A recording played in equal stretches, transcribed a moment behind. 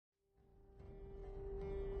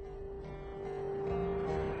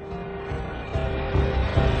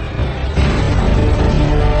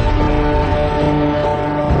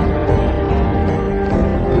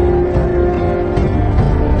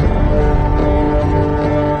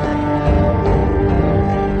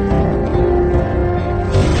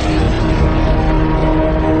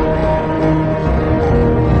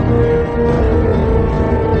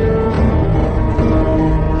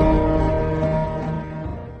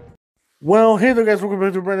Well, hey there, guys. Welcome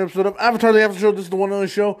back to a brand new episode of Avatar the After Show. This is the one and only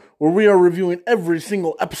show where we are reviewing every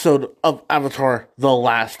single episode of Avatar The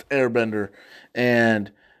Last Airbender.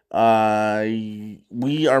 And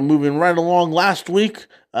we are moving right along. Last week,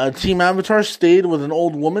 Team Avatar stayed with an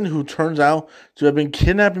old woman who turns out to have been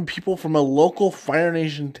kidnapping people from a local Fire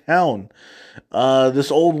Nation town.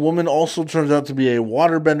 This old woman also turns out to be a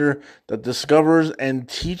waterbender that discovers and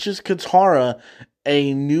teaches Katara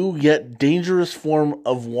a new yet dangerous form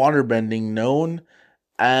of waterbending known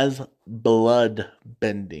as blood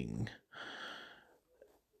bending.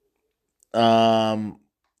 So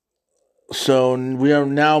we are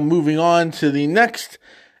now moving on to the next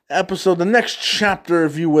episode, the next chapter,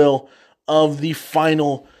 if you will, of the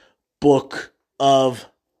final book of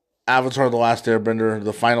Avatar The Last Airbender,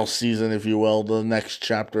 the final season, if you will, the next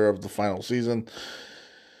chapter of the final season.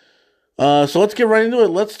 So let's get right into it.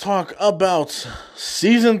 Let's talk about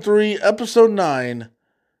Season 3, Episode 9,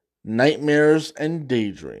 Nightmares and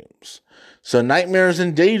Daydreams. So Nightmares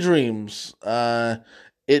and Daydreams,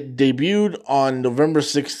 it debuted on November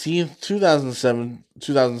 16th,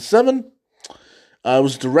 2007. It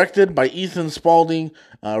was directed by Ethan Spalding,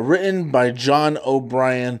 written by John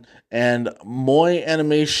O'Brien, and Moy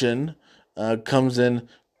Animation comes in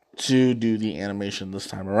to do the animation this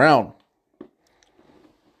time around.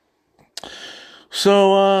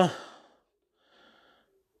 So,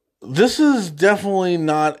 this is definitely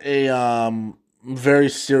not a very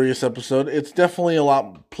serious episode. It's definitely a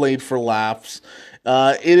lot played for laughs.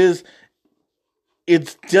 It's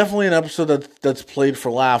definitely an episode that's played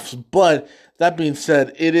for laughs, but that being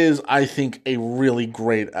said, it is, I think, a really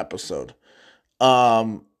great episode.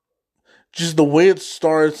 Just the way it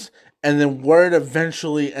starts and then where it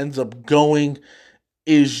eventually ends up going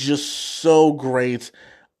is just so great.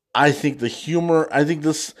 I think the humor,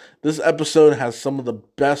 this episode has some of the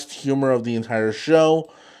best humor of the entire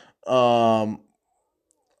show. I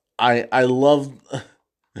love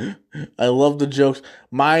I love the jokes.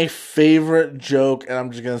 My favorite joke, and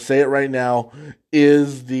I'm just going to say it right now,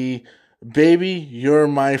 is the "Baby, you're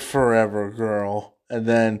my forever girl." And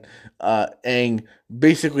then Aang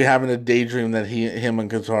basically having a daydream that him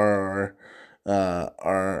and Katara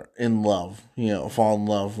are in love, fall in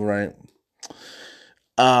love, right?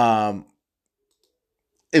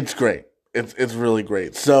 It's great. It's really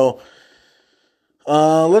great. So,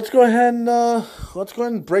 let's go ahead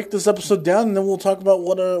and break this episode down, and then we'll talk about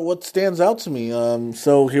what stands out to me.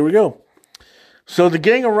 So here we go. So the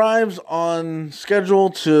gang arrives on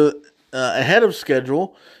schedule ahead of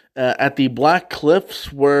schedule at the Black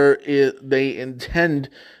Cliffs, where they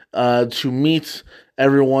intend to meet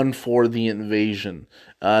everyone for the invasion.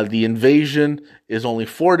 The invasion is only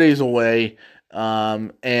 4 days away.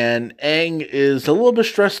 And Aang is a little bit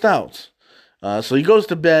stressed out. So he goes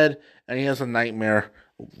to bed and he has a nightmare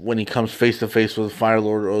when he comes face to face with Fire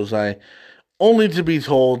Lord Ozai, only to be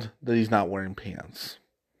told that he's not wearing pants.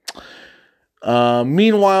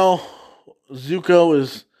 Meanwhile, Zuko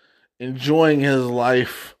is enjoying his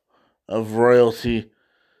life of royalty.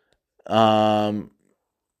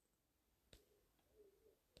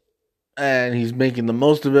 And he's making the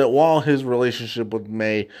most of it while his relationship with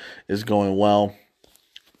May is going well.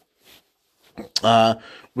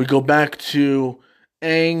 We go back to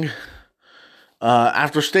Aang.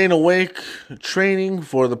 After staying awake, training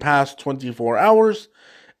for the past 24 hours,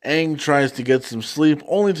 Aang tries to get some sleep,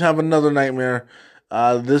 only to have another nightmare.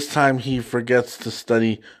 This time he forgets to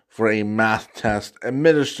study for a math test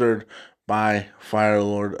administered by Fire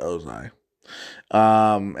Lord Ozai.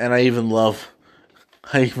 And I even love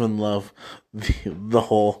the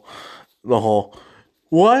whole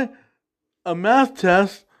what? A math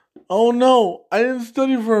test? Oh no, I didn't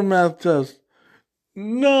study for a math test.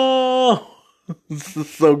 No. This is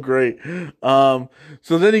so great. So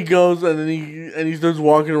then he goes and he starts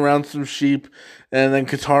walking around some sheep, and then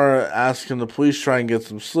Katara asks him to please try and get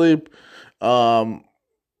some sleep. And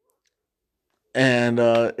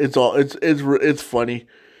it's funny.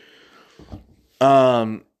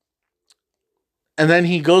 And then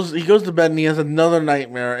he goes to bed and he has another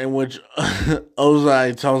nightmare in which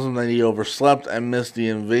Ozai tells him that he overslept and missed the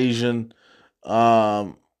invasion.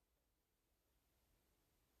 And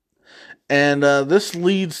this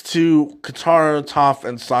leads to Katara, Toph,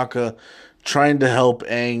 and Sokka trying to help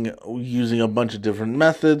Aang using a bunch of different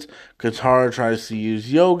methods. Katara tries to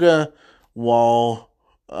use yoga while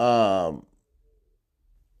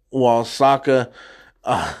Sokka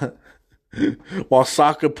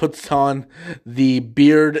puts on the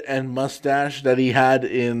beard and mustache that he had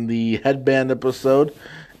in the headband episode,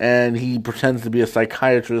 and he pretends to be a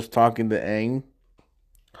psychiatrist talking to Aang.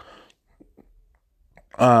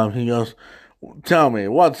 He goes, Tell me,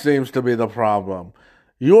 what seems to be the problem?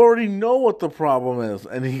 You already know what the problem is.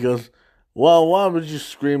 And he goes, well, why would you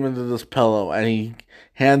scream into this pillow? And he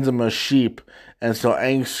hands him a sheep. And so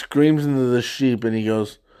Aang screams into the sheep and he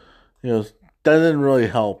goes, that didn't really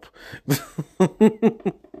help.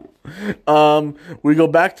 We go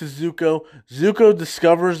back to Zuko. Zuko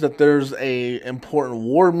discovers that there's a important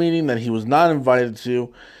war meeting that he was not invited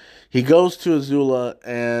to. He goes to Azula,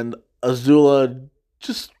 and Azula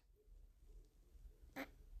just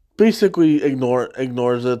basically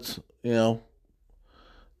ignores it, you know.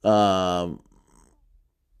 Um,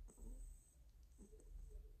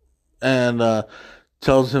 and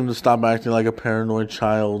tells him to stop acting like a paranoid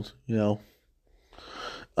child, you know.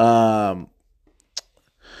 Um,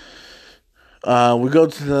 we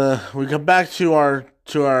come back to our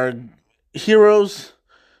heroes.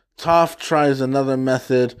 Toph tries another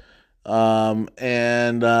method, and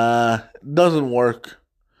doesn't work.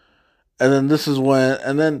 And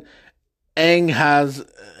then Aang has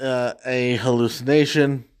a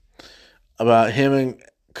hallucination about him and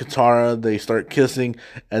Katara. They start kissing,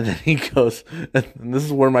 and then he goes, and this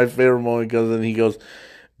is where my favorite moment goes, and he goes,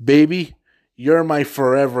 baby, you're my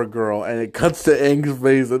forever girl. And it cuts to Aang's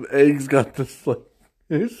face, and Aang's got this, like,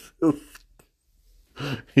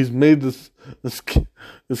 he's made this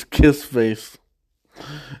kiss face.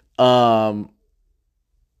 And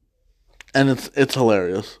it's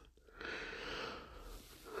hilarious.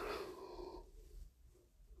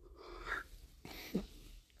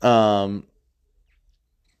 Um,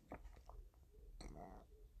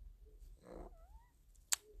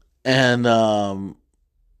 and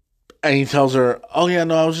he tells her, "Oh yeah,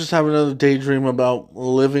 no, I was just having another daydream about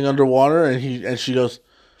living underwater." And she goes,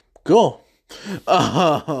 "Cool."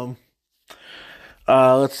 Um,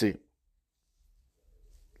 let's see.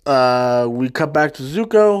 We cut back to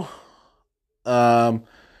Zuko. Um,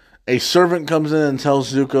 a servant comes in and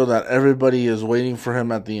tells Zuko that everybody is waiting for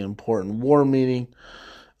him at the important war meeting.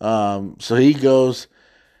 So he goes.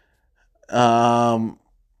 And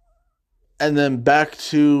then back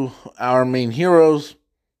to our main heroes.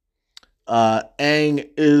 Aang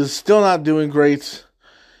is still not doing great.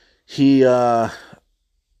 He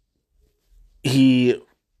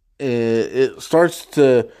it starts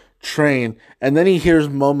to train, and then he hears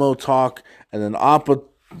Momo talk, and then Appa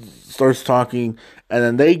starts talking, and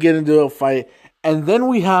then they get into a fight, and then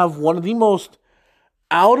we have one of the most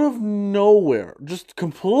out of nowhere, just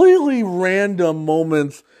completely random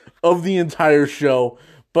moments of the entire show.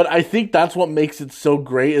 But I think that's what makes it so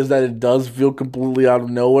great, is that it does feel completely out of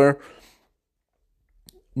nowhere.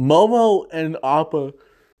 Momo and Appa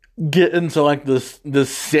get into like this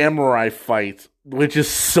samurai fight, which is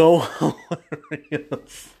so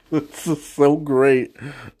hilarious. It's just so great.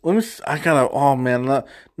 Let me. I gotta. Oh man, now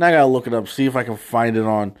I gotta look it up. See if I can find it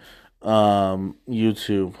on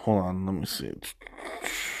YouTube. Hold on. Let me see.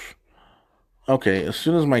 Okay, as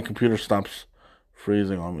soon as my computer stops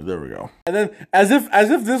freezing on me, there we go. And then, as if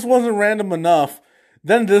this wasn't random enough,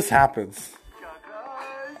 then this happens.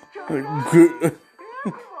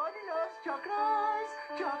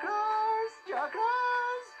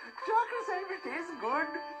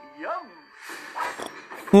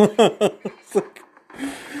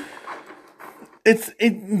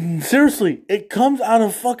 It seriously, it comes out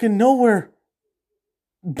of fucking nowhere.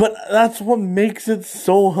 But that's what makes it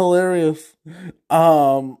so hilarious.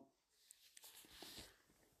 So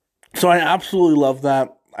I absolutely love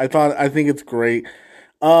that. I think it's great.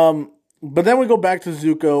 But then we go back to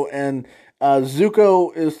Zuko, and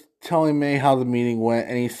Zuko is telling May how the meeting went,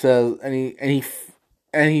 and he says, and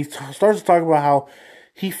he starts to talk about how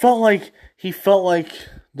he felt like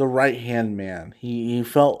the right hand man. He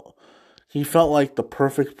felt like the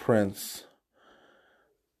perfect prince.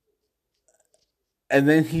 And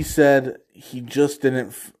then he said he just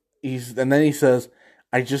didn't. And then he says,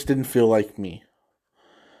 "I just didn't feel like me."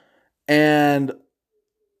 And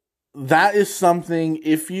that is something.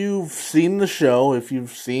 If you've seen the show, if you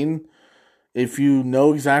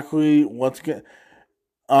know exactly what's going,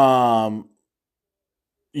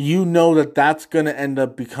 you know that that's going to end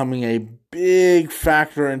up becoming a big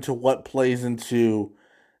factor into what plays into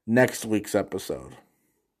next week's episode.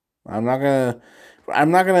 I'm not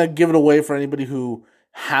gonna give it away for anybody who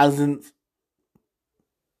hasn't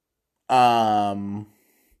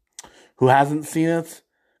seen it,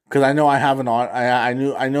 because I know I haven't.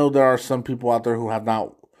 I know there are some people out there who have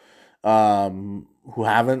not, who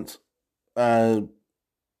haven't,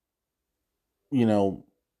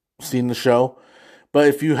 seen the show. But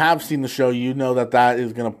if you have seen the show, you know that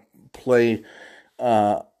is gonna play,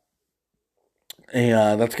 that's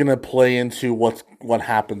gonna play into what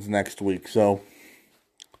happens next week. So,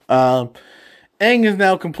 Aang is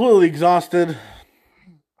now completely exhausted,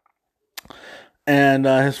 and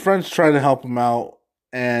his friends try to help him out,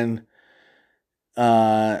 and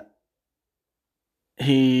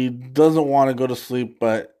he doesn't want to go to sleep,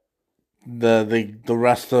 but the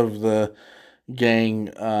rest of the gang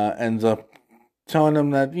ends up telling him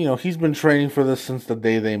that he's been training for this since the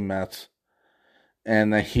day they met,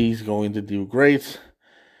 and that he's going to do great.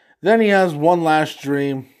 Then he has one last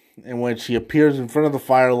dream in which he appears in front of the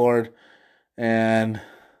Fire Lord, and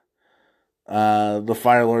the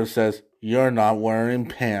Fire Lord says, "You're not wearing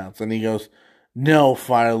pants," and he goes, "No,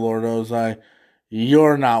 Fire Lord Ozai,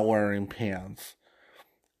 you're not wearing pants."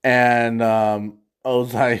 And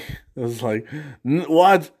Ozai was like,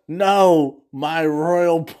 "What? No, my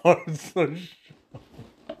royal parts are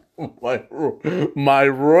my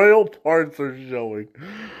royal parts are showing."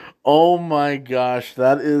 Oh my gosh,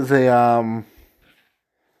 that is a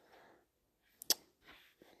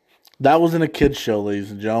that was in a kid's show, ladies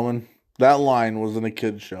and gentlemen. That line was in a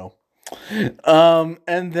kid's show.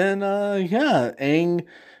 And then Aang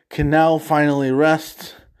can now finally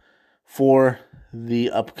rest for the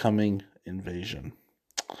upcoming invasion.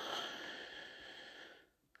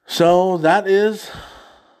 So that is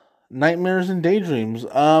Nightmares and Daydreams.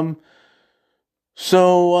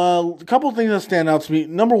 So a couple of things that stand out to me.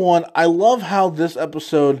 Number one, I love how this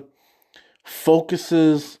episode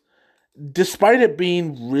focuses, despite it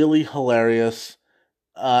being really hilarious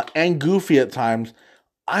and goofy at times,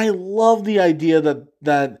 I love the idea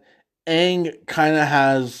that Aang kind of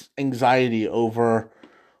has anxiety over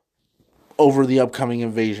the upcoming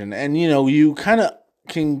invasion. And, you kind of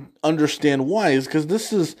can understand why. Is because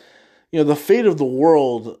this is, the fate of the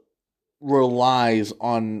world relies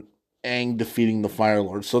on Aang defeating the Fire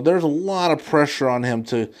Lord. So there's a lot of pressure on him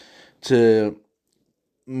to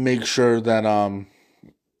make sure that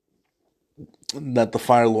that the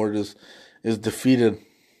Fire Lord is defeated.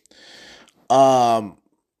 And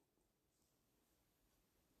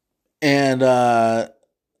I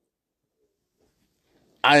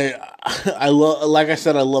love, like I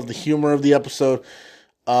said, I love the humor of the episode.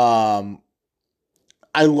 I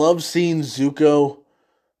love seeing Zuko,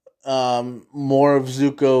 more of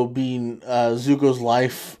Zuko being Zuko's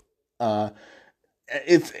life.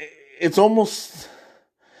 It's almost,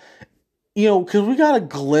 because we got a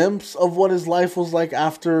glimpse of what his life was like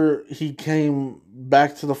after he came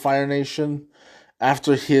back to the Fire Nation,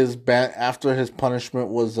 after his punishment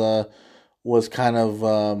was kind of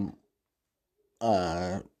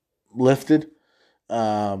lifted.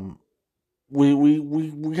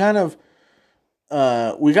 We kind of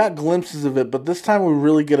we got glimpses of it, but this time we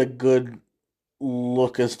really get a good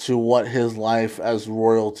look as to what his life as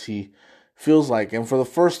royalty feels like. And for the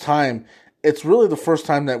first time, it's really the first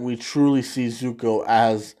time that we truly see Zuko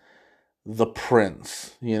as the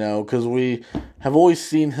prince, because we have always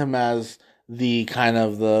seen him as the kind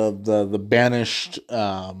of the banished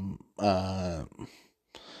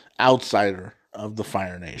outsider of the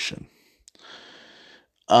Fire Nation.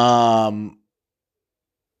 I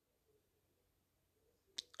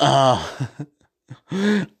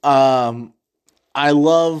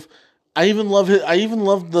even love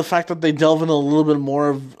the fact that they delve into a little bit more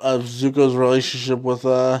of Zuko's relationship with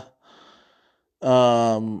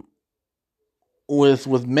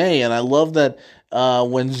May, and I love that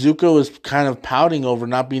when Zuko is kind of pouting over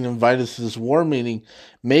not being invited to this war meeting,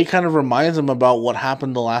 May kind of reminds him about what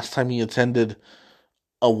happened the last time he attended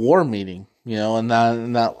a war meeting, and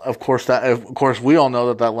that of course we all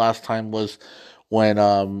know that last time was when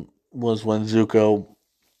Zuko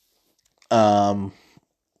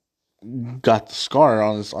got the scar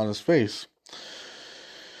on his face.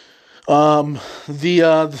 The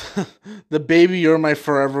 "Baby, you're my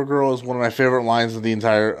forever girl" is one of my favorite lines of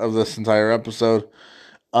this entire episode.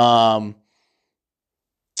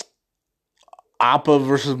 Appa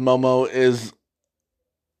versus Momo is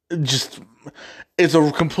just, it's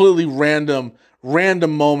a completely random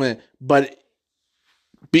moment, but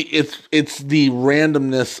it's the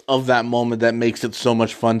randomness of that moment that makes it so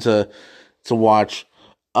much fun to watch.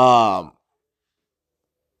 And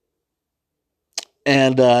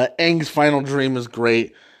Aang's final dream is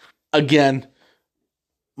great. Again,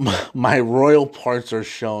 my royal parts are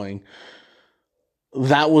showing.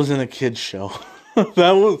 That was in a kid's show.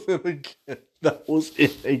 That was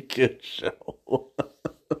in a kid's show.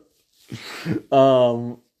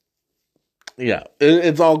 Yeah,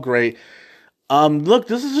 it's all great. Look,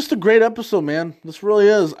 this is just a great episode, man. This really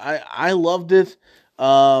is. I loved it.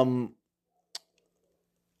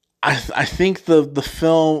 I think the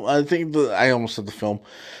film. I almost said the film.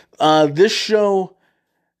 This show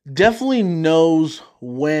definitely knows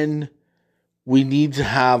when we need to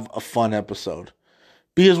have a fun episode.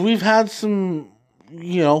 Because we've had some,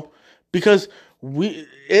 because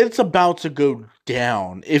it's about to go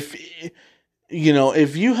down. If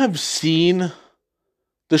you have seen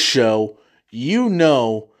the show, you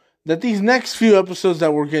know that these next few episodes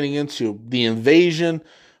that we're getting into, the invasion,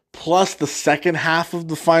 plus the second half of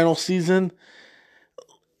the final season,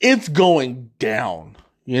 it's going down.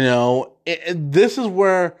 This is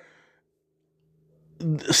where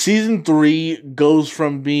season 3 goes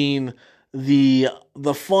from being the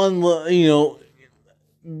fun,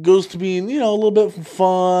 goes to being, a little bit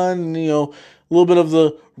fun, a little bit of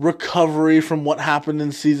the recovery from what happened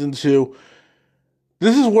in season 2.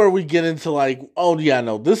 This is where we get into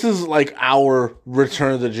this is like our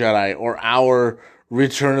Return of the Jedi or our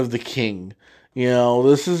Return of the King.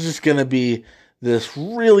 This is just going to be this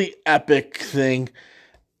really epic thing.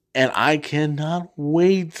 And I cannot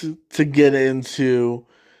wait to get into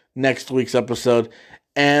next week's episode.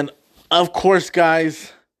 And of course,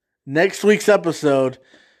 guys, next week's episode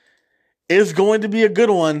is going to be a good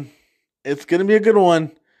one. It's going to be a good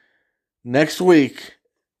one. Next week,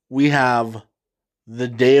 we have The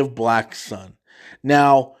Day of Black Sun.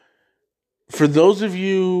 Now, for those of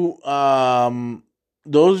you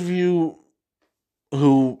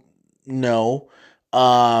who know,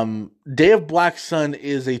 Day of Black Sun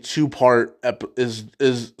is a two-part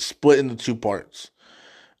is split into 2 parts.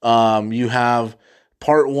 You have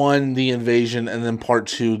part 1, the invasion, and then part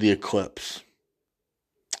 2, the eclipse.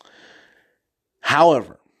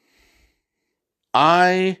 However,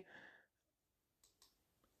 I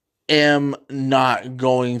am not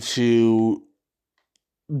going to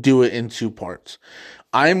do it in 2 parts.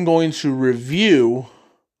 I'm going to review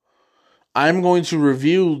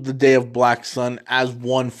The Day of Black Sun as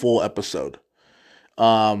one full episode.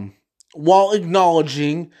 While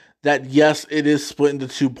acknowledging that, yes, it is split into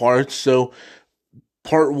 2 parts. So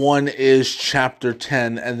part 1 is chapter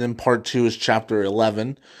 10 and then part 2 is chapter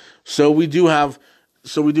 11. So we do have a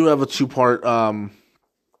 2-part,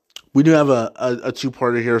 we do have a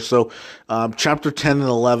 2-parter here. So, chapter 10 and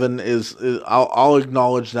 11 I'll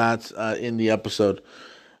acknowledge that, in the episode.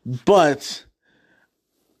 But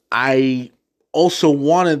I also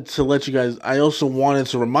wanted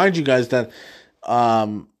to remind you guys that,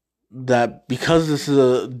 that because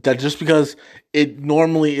just because it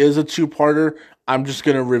normally is a 2-parter, I'm just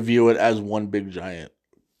going to review it as one big giant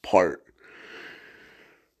part.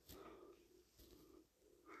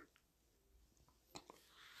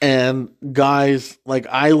 And guys,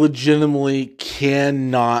 I legitimately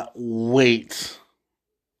cannot wait.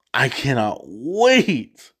 I cannot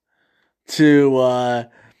wait to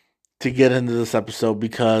get into this episode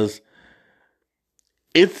because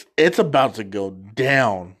it's about to go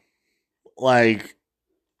down.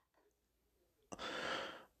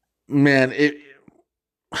 Man,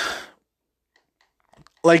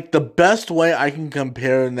 the best way I can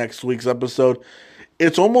compare next week's episode,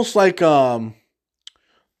 it's almost like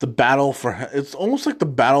it's almost like the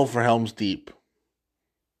battle for Helm's Deep.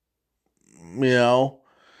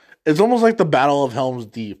 It's almost like the Battle of Helm's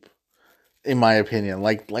Deep, in my opinion.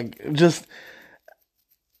 Just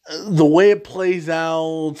the way it plays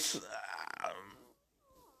out.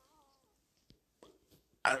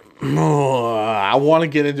 I want to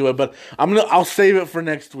get into it, but I'll save it for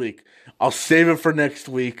next week. But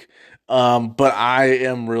I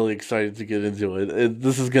am really excited to get into it.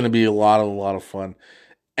 This is going to be a lot of fun.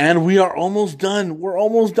 And we are almost done. We're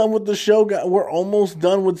almost done with the show, guys. We're almost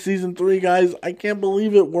done with season 3, guys. I can't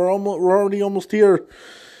believe it. We're already almost here.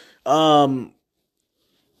 So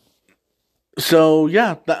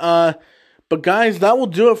yeah. But guys, that will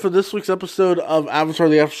do it for this week's episode of Avatar: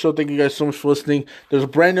 The After Show. Thank you guys so much for listening. There's a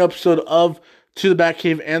brand new episode of To the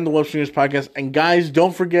Batcave and the Web Streamers Podcast. And guys,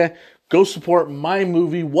 don't forget, go support my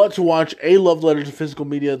movie, What to Watch: A Love Letter to Physical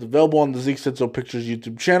Media. It's available on the Zeke Said So Pictures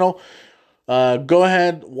YouTube channel. Go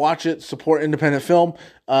ahead, watch it, support independent film.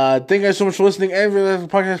 Thank you guys so much for listening. And if you like the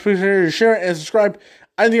podcast, please share it and subscribe.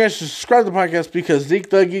 I think I should subscribe to the podcast because Zeke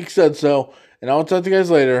the Geek said so. And I'll talk to you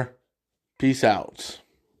guys later. Peace out.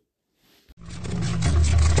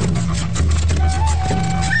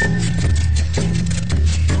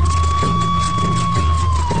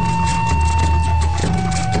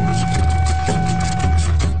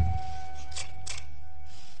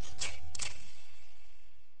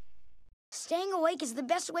 Staying awake is the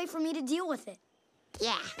best way for me to deal with it.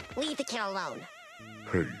 Yeah, leave the kid alone.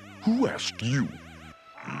 Hey, who asked you?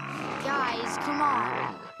 Guys, come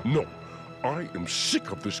on. No, I am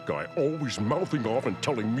sick of this guy always mouthing off and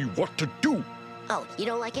telling me what to do. Oh, you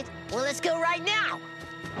don't like it? Well, let's go right now.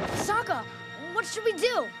 Sokka, what should we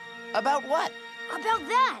do? About what? About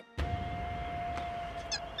that.